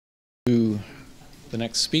the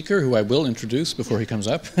next speaker, who I will introduce before he comes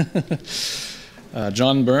up.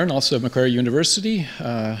 John Byrne, also of Macquarie University.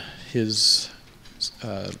 His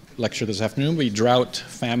lecture this afternoon will be Drought,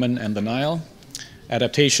 Famine, and the Nile.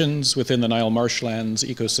 Adaptations within the Nile marshlands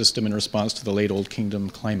ecosystem in response to the late Old Kingdom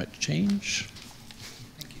climate change.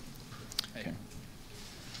 Thank you. Okay.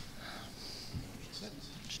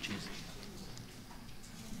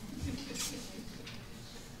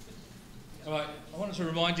 All right, I wanted to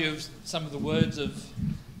remind you of some of the words of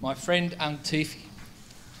my friend Tifi.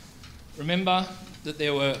 Remember that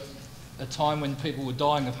there were a time when people were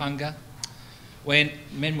dying of hunger, when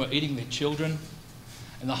men were eating their children,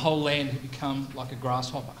 and the whole land had become like a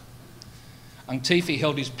grasshopper. Tifi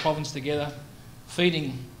held his province together,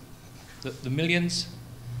 feeding the millions,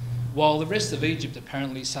 while the rest of Egypt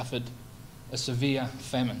apparently suffered a severe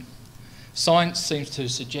famine. Science seems to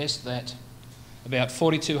suggest that about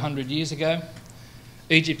 4,200 years ago,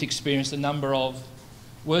 Egypt experienced a number of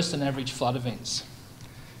worse than average flood events.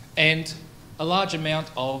 And a large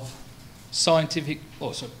amount of scientific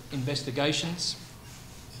investigations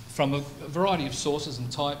from a variety of sources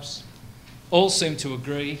and types all seem to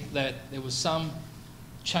agree that there was some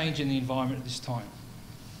change in the environment at this time.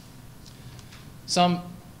 Some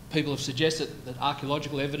people have suggested that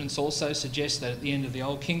archaeological evidence also suggests that at the end of the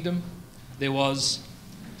Old Kingdom there was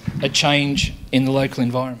a change in the local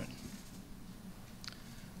environment.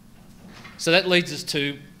 So that leads us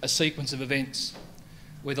to a sequence of events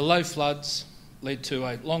where the low floods led to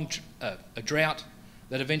a drought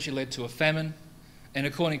that eventually led to a famine, and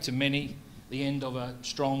according to many, the end of a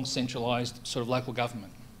strong centralised sort of local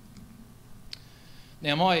government.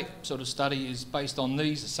 Now, my sort of study is based on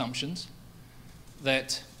these assumptions,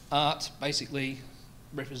 that art basically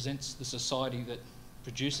represents the society that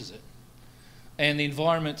produces it, and the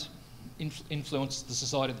environment influences the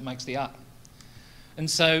society that makes the art. And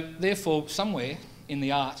so, therefore, somewhere in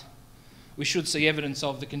the art, we should see evidence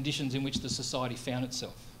of the conditions in which the society found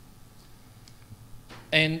itself.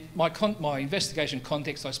 And my investigation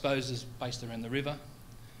context, I suppose, is based around the river.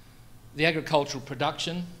 The agricultural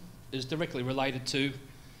production is directly related to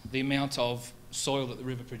the amount of soil that the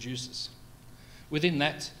river produces. Within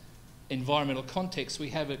that environmental context, we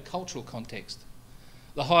have a cultural context.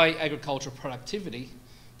 The high agricultural productivity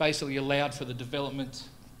basically allowed for the development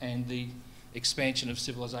and the expansion of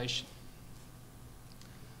civilization.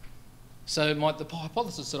 So the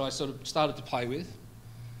hypothesis that I sort of started to play with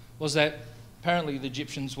was that apparently the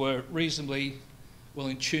Egyptians were reasonably well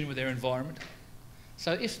in tune with their environment.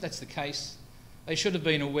 So if that's the case, they should have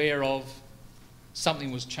been aware of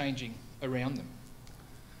something was changing around them.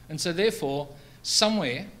 And so therefore,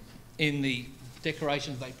 somewhere in the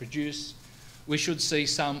decorations they produce, we should see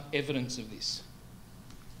some evidence of this.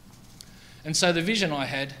 And so the vision I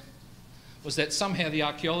had was that somehow the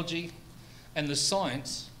archaeology and the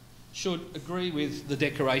science should agree with the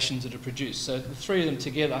decorations that are produced. So the three of them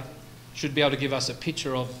together should be able to give us a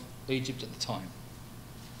picture of Egypt at the time.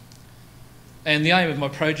 And the aim of my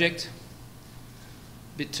project,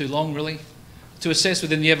 a bit too long really, to assess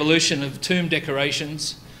within the evolution of tomb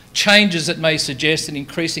decorations changes that may suggest an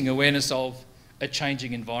increasing awareness of a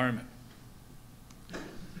changing environment.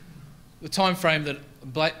 The time frame that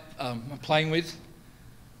I'm playing with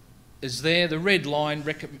is there. The red line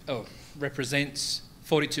represents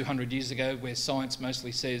 4,200 years ago, where science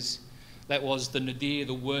mostly says that was the nadir,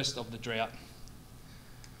 the worst of the drought.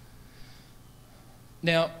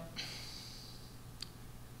 Now,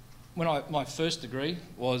 my first degree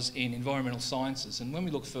was in environmental sciences, and when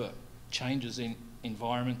we look for changes in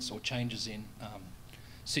environments or changes in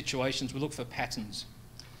situations, we look for patterns.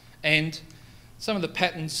 And some of the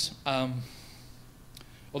patterns,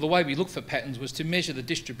 or the way we look for patterns, was to measure the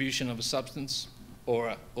distribution of a substance or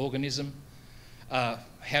an organism,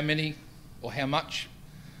 how many or how much,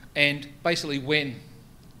 and basically when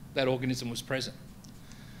that organism was present.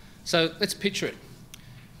 So let's picture it.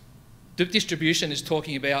 The distribution is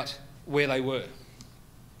talking about where they were.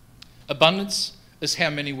 Abundance is how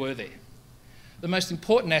many were there. The most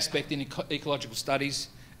important aspect in ecological studies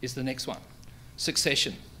is the next one,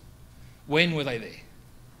 succession. When were they there?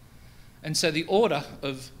 And so the order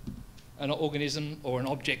of an organism or an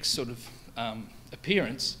object's sort of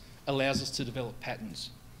appearance allows us to develop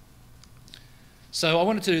patterns. So I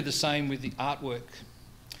wanted to do the same with the artwork,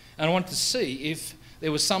 and I wanted to see if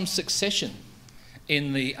there was some succession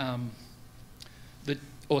in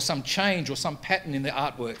or some change or some pattern in the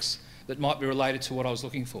artworks that might be related to what I was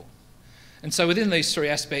looking for. And so within these three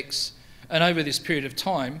aspects, and over this period of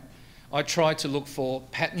time, I tried to look for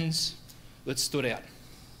patterns that stood out.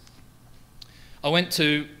 I went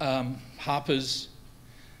to Harper's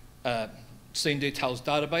scene details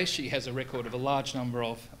database. She has a record of a large number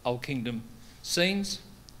of Old Kingdom scenes.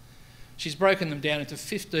 She's broken them down into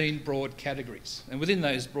 15 broad categories, and within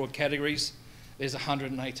those broad categories there's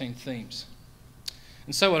 118 themes.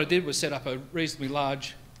 And so what I did was set up a reasonably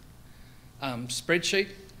large spreadsheet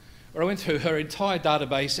where I went through her entire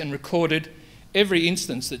database and recorded every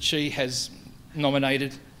instance that she has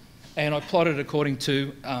nominated, and I plotted according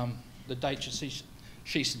to the date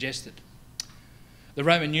she suggested. The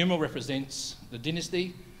Roman numeral represents the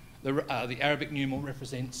dynasty, the Arabic numeral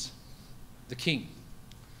represents the king.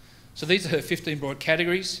 So these are her 15 broad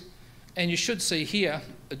categories, and you should see here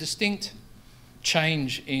a distinct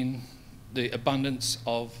change in the abundance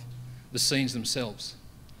of the scenes themselves.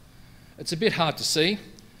 It's a bit hard to see.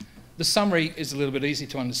 The summary is a little bit easy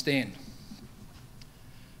to understand.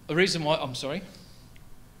 The reason why,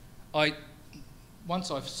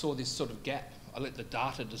 once I saw this sort of gap, I let the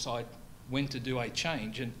data decide when to do a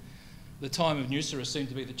change, and the time of Nusra seemed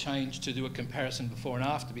to be the change to do a comparison before and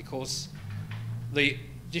after, because the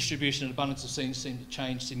distribution and abundance of scenes seemed to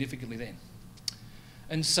change significantly then.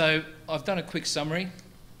 And so I've done a quick summary.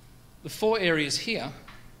 The 4 areas here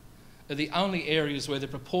are the only areas where the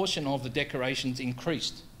proportion of the decorations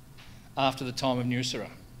increased after the time of Nusra.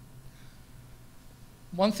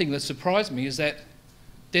 One thing that surprised me is that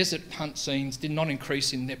desert hunt scenes did not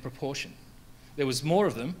increase in their proportion. There was more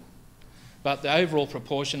of them, but the overall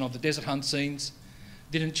proportion of the desert hunt scenes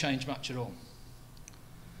didn't change much at all.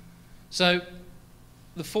 So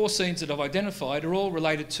the 4 scenes that I've identified are all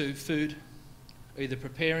related to food, either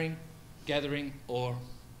preparing, gathering, or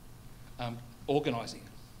organising.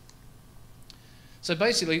 So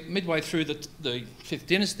basically, midway through the 5th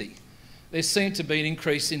dynasty, there seemed to be an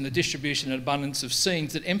increase in the distribution and abundance of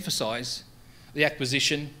scenes that emphasise the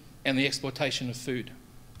acquisition and the exploitation of food.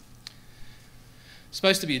 It's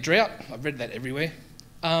supposed to be a drought. I've read that everywhere.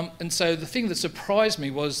 And so the thing that surprised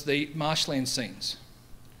me was the marshland scenes.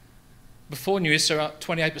 Before Nusra,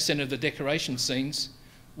 28% of the decoration scenes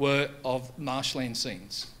were of marshland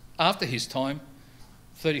scenes. After his time,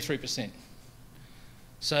 33%.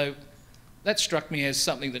 So that struck me as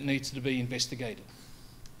something that needs to be investigated.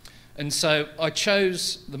 And so I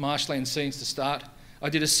chose the marshland scenes to start. I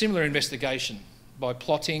did a similar investigation by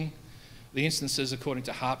plotting the instances according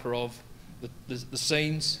to Harper of the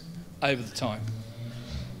scenes over the time.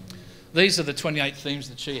 These are the 28 themes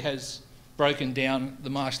that she has broken down the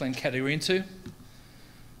marshland category into.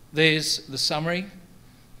 There's the summary.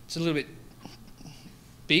 It's a little bit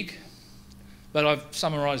big, but I've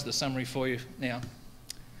summarised the summary for you now.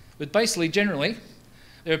 But basically, generally,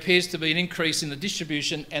 there appears to be an increase in the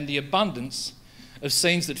distribution and the abundance of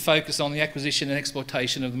scenes that focus on the acquisition and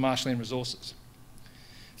exploitation of the marshland resources.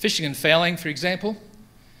 Fishing and fowling, for example,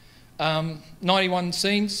 91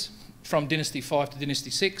 scenes from Dynasty 5 to Dynasty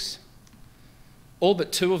 6. All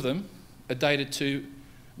but 2 of them are dated to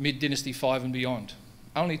mid-Dynasty 5 and beyond.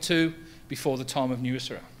 Only 2 before the time of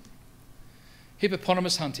Nusra.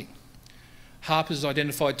 Hippopotamus hunting. Harper's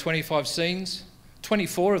identified 25 scenes.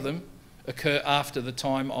 24 of them occur after the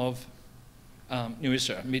time of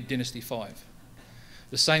Nusra, mid-Dynasty 5.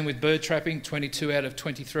 The same with bird trapping, 22 out of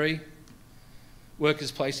 23.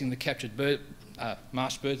 Workers placing the captured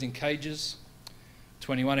marsh birds in cages,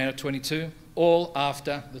 21 out of 22, all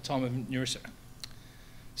after the time of Nusra.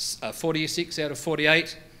 46 out of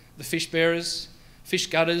 48, the fish bearers, fish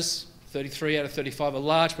gutters, 33 out of 35, a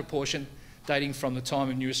large proportion dating from the time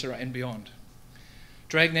of Nusra and beyond.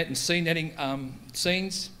 Dragnet and sea netting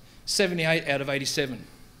scenes, 78 out of 87.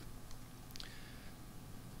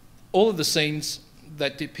 All of the scenes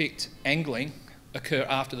that depict angling occur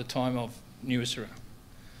after the time of Nusra.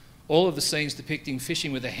 All of the scenes depicting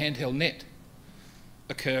fishing with a handheld net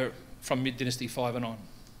occur from mid-Dynasty 5 and on.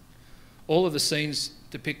 All of the scenes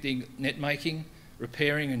depicting net making,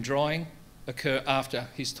 repairing and drying occur after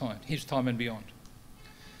his time and beyond.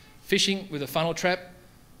 Fishing with a funnel trap,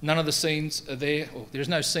 none of the scenes are there, or there's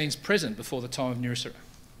no scenes present before the time of Nusra.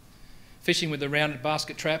 Fishing with a rounded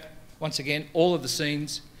basket trap, once again, all of the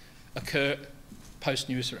scenes occur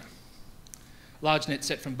post-Nusra. Large net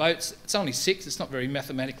set from boats, it's only 6, it's not very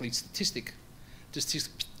mathematically statistically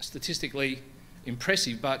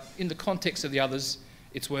impressive, but in the context of the others,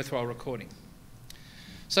 it's worthwhile recording.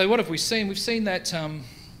 So what have we seen? We've seen that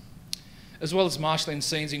as well as marshland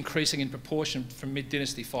scenes increasing in proportion from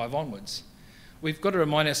mid-Dynasty 5 onwards, we've got to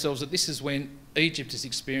remind ourselves that this is when Egypt is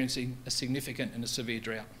experiencing a significant and a severe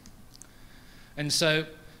drought. And so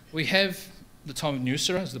we have the time of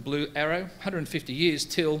Nusra as the blue arrow, 150 years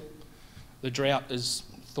till the drought is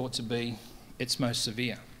thought to be its most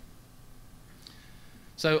severe.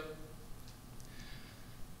 So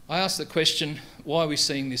I asked the question, why are we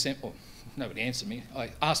seeing this? nobody answered me.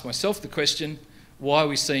 I asked myself the question, why are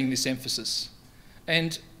we seeing this emphasis?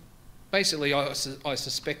 And basically, I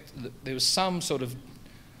suspect that there was some sort of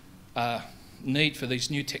need for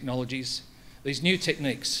these new technologies, these new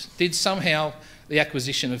techniques. Did somehow the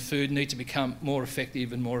acquisition of food need to become more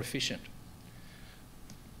effective and more efficient?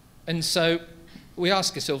 And so we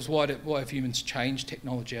ask ourselves, why have humans changed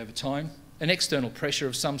technology over time? An external pressure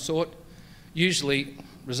of some sort usually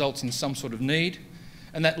results in some sort of need,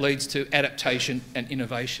 and that leads to adaptation and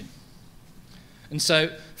innovation. And so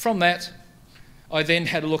from that, I then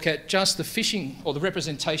had a look at just the fishing, or the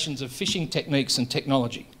representations of fishing techniques and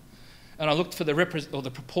technology. And I looked for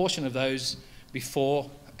the proportion of those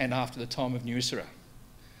before and after the time of Nuisera.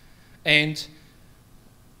 And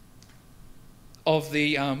of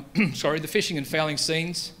the, the fishing and fouling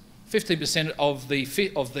scenes, 50% of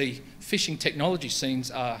the fishing technology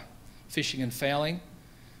scenes are fishing and fouling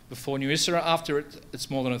before Nuisera. After it, it's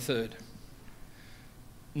more than a third.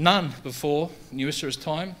 None before Nuisera's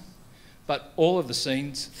time, but all of the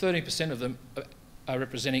scenes, 30% of them are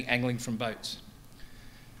representing angling from boats.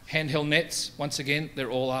 Handheld nets, once again,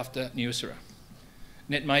 they're all after Nuisera.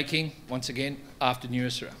 Net making, once again, after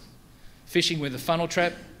Nuisera. Fishing with a funnel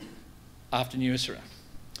trap, after Nuisera.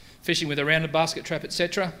 Fishing with a rounded basket trap,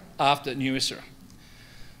 etc., after Nuisera.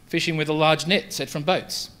 Fishing with a large net set from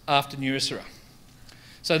boats, after Nuisera.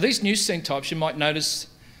 So these new scene types, you might notice,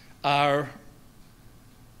 are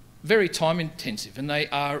very time intensive, and they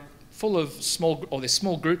are full of they're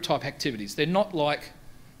small group type activities. They're not like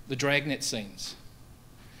the dragnet scenes.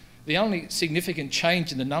 The only significant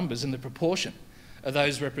change in the numbers and the proportion are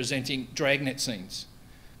those representing dragnet scenes.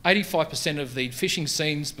 85% of the fishing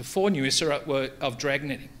scenes before Nuisera were of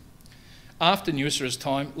dragnetting. After Nuisera's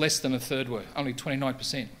time, less than a third were, only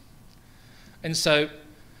 29%. And so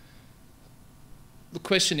the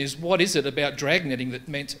question is, what is it about dragnetting that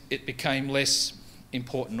meant it became less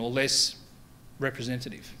important or less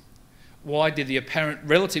representative? Why did the apparent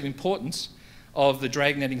relative importance of the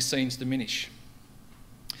dragnetting scenes diminish?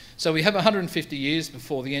 So we have 150 years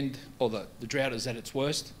before the end, or the drought is at its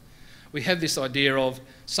worst. We have this idea of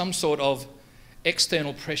some sort of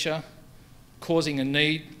external pressure causing a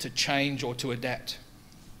need to change or to adapt.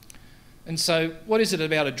 And so what is it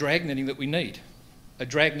about a dragnetting that we need? A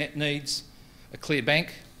dragnet needs a clear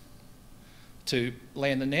bank to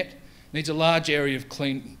land the net, needs a large area of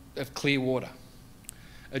clear water.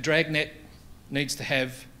 A dragnet needs to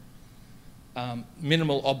have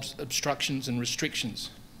minimal obstructions and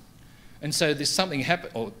restrictions. And so there's something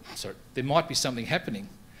there might be something happening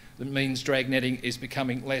that means dragnetting is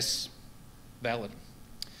becoming less valid.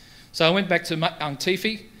 So I went back to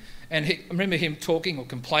Tifi, and I remember him talking or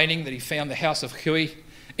complaining that he found the house of Hui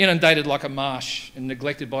inundated like a marsh and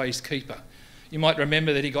neglected by his keeper. You might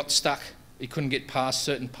remember that he got stuck. He couldn't get past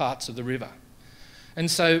certain parts of the river.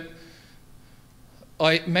 And so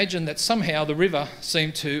I imagine that somehow the river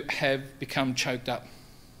seemed to have become choked up.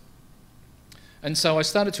 And so I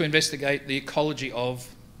started to investigate the ecology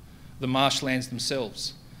of the marshlands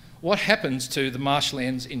themselves. What happens to the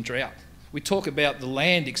marshlands in drought? We talk about the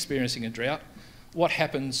land experiencing a drought. What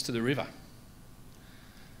happens to the river?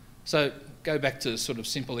 So go back to sort of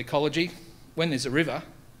simple ecology. When there's a river,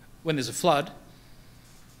 when there's a flood,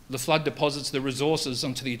 the flood deposits the resources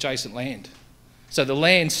onto the adjacent land. So the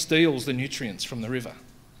land steals the nutrients from the river.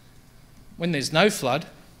 When there's no flood,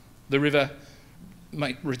 the river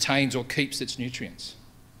retains or keeps its nutrients.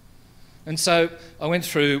 And so I went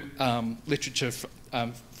through literature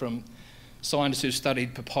from scientists who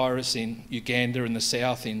studied papyrus in Uganda and the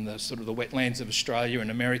south, in the sort of the wetlands of Australia and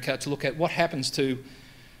America, to look at what happens to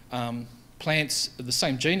plants of the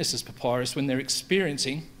same genus as papyrus when they're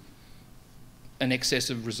experiencing an excess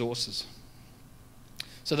of resources.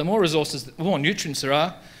 So the more resources, the more nutrients there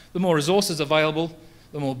are, the more resources available,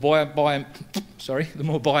 the more biomass.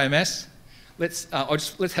 Let's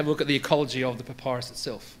have a look at the ecology of the papyrus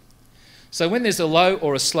itself. So when there's a low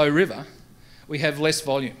or a slow river, we have less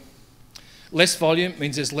volume. Less volume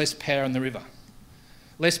means there's less power in the river.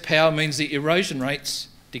 Less power means the erosion rates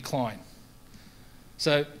decline.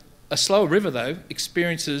 So a slower river, though,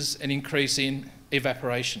 experiences an increase in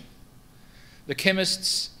evaporation. The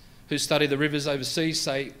chemists who study the rivers overseas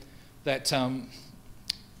say that,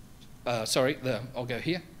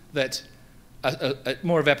 that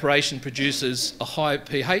more evaporation produces a higher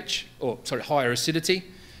pH, higher acidity,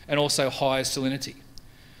 and also higher salinity.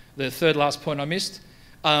 The third last point I missed,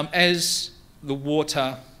 as the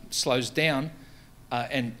water slows down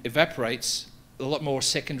and evaporates, a lot more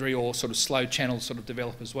secondary or sort of slow channels sort of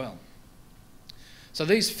develop as well. So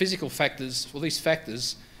these physical factors, these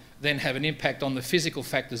factors then have an impact on the physical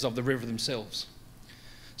factors of the river themselves.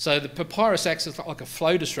 So the papyrus acts as like a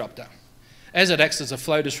flow disruptor. As it acts as a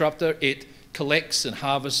flow disruptor, it collects and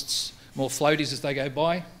harvests more floaties as they go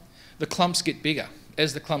by. The clumps get bigger.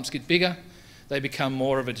 As the clumps get bigger, they become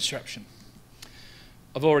more of a disruption.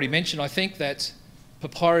 I've already mentioned, I think, that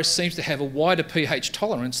papyrus seems to have a wider pH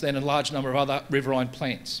tolerance than a large number of other riverine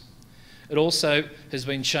plants. It also has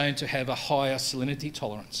been shown to have a higher salinity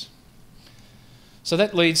tolerance. So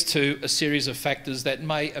that leads to a series of factors that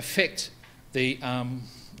may affect the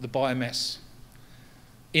biomass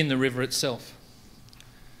in the river itself.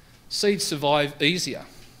 Seeds survive easier.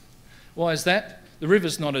 Why is that? The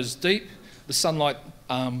river's not as deep, the sunlight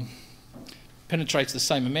penetrates the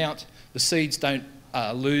same amount, the seeds don't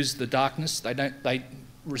lose the darkness, they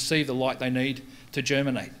receive the light they need to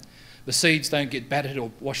germinate. The seeds don't get battered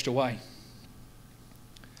or washed away.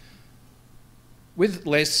 With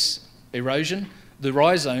less erosion, the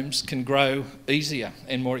rhizomes can grow easier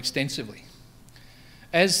and more extensively.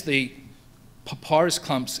 As the papyrus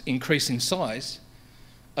clumps increase in size,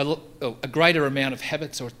 a greater amount of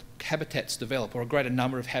habitats develop, or a greater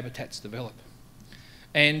number of habitats develop.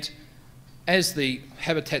 And as the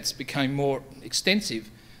habitats become more extensive,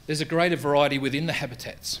 there's a greater variety within the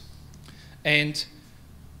habitats. And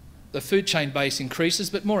the food chain base increases,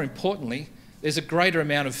 but more importantly, there's a greater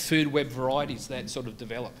amount of food web varieties that sort of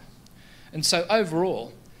develop. And so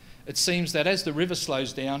overall, it seems that as the river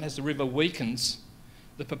slows down, as the river weakens,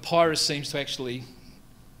 the papyrus seems to actually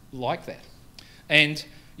like that. And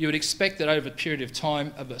you would expect that over a period of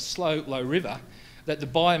time of a slow, low river, that the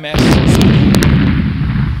biomass...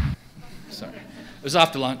 Sorry, it was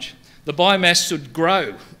after lunch. The biomass should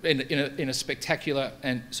grow in a spectacular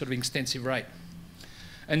and sort of extensive rate.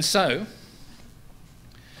 And so,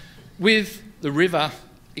 with the river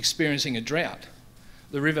experiencing a drought,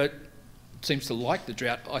 the river seems to like the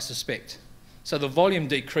drought, I suspect. So the volume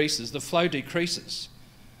decreases, the flow decreases.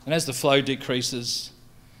 And as the flow decreases,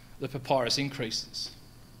 the papyrus increases.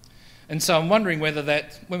 And so I'm wondering whether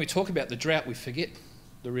that, when we talk about the drought, we forget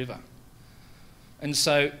the river. And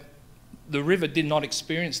so the river did not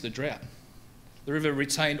experience the drought. The river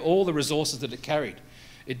retained all the resources that it carried.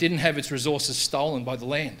 It didn't have its resources stolen by the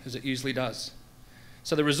land, as it usually does.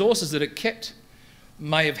 So the resources that it kept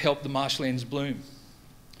may have helped the marshlands bloom.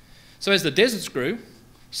 So as the deserts grew,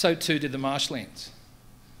 so too did the marshlands.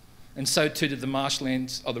 And so too did the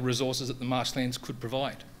marshlands, or the resources that the marshlands could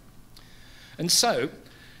provide. And so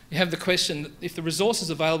you have the question, if the resources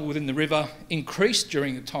available within the river increased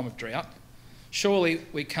during the time of drought, surely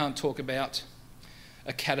we can't talk about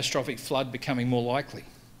a catastrophic flood becoming more likely.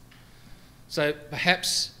 So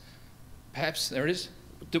perhaps there it is,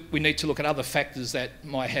 we need to look at other factors that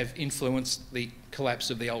might have influenced the collapse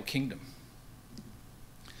of the Old Kingdom.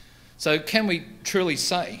 So can we truly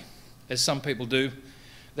say, as some people do,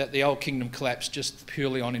 that the Old Kingdom collapsed just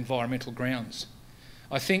purely on environmental grounds?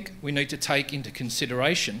 I think we need to take into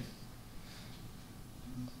consideration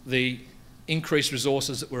the increased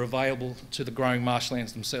resources that were available to the growing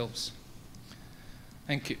marshlands themselves.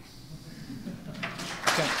 Thank you.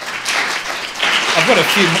 Okay. I've got a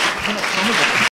few more.